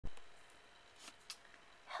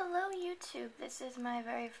Hello YouTube, this is my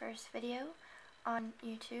very first video on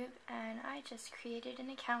YouTube and I just created an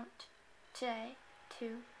account today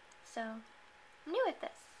too, so I'm new at this.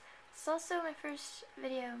 It's also my first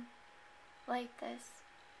video like this,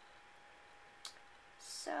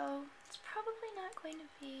 so it's probably not going to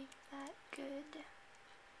be that good,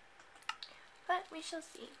 but we shall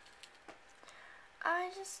see. I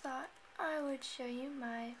just thought I would show you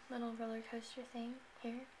my little roller coaster thing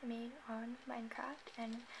here I made on Minecraft,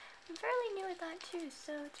 and I'm fairly new at that too,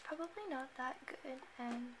 so it's probably not that good,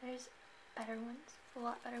 and there's better ones, a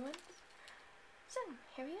lot better ones. So,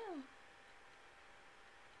 here we go.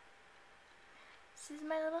 This is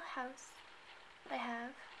my little house I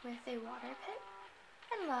have with a water pit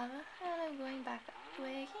and lava, and I'm going back up the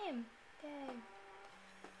way I came. Yay.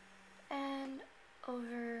 And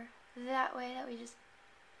over that way that we just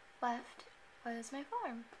left was my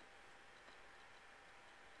farm.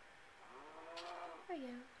 There we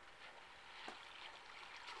go.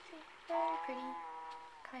 See, very pretty,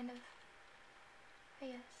 kind of, I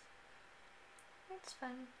guess. It's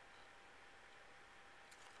fun.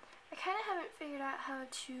 I kind of haven't figured out how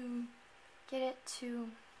to get it to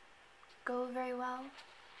go very well,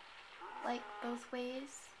 like both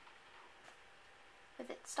ways, with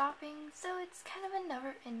it stopping, so it's kind of a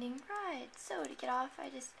never-ending ride. So to get off, I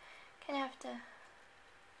just kind of have to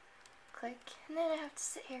click, and then I have to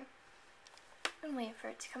sit here and wait for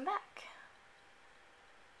it to come back.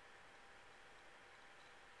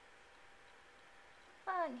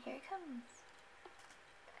 And here it comes.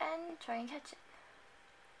 And try and catch it.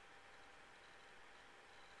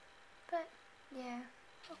 But, yeah,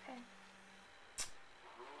 okay.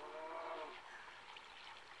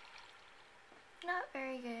 Not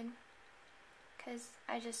very good, because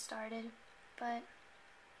I just started, but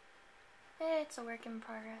it's a work in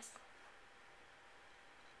progress.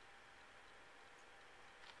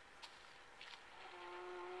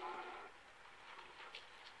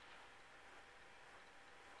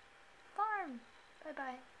 Farm!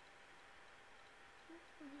 Bye-bye.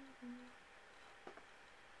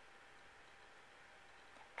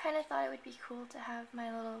 Kind of thought it would be cool to have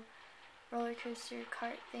my little roller coaster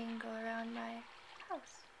cart thing go around my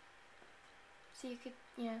house, so you could,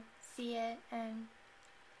 see it and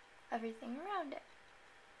everything around it.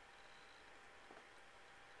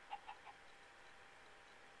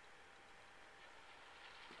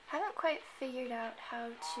 Haven't quite figured out how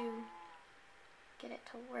to get it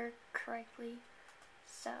to work correctly,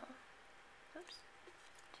 so, oops,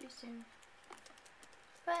 too soon.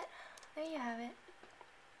 But there you have it,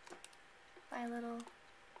 my little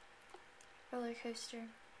roller coaster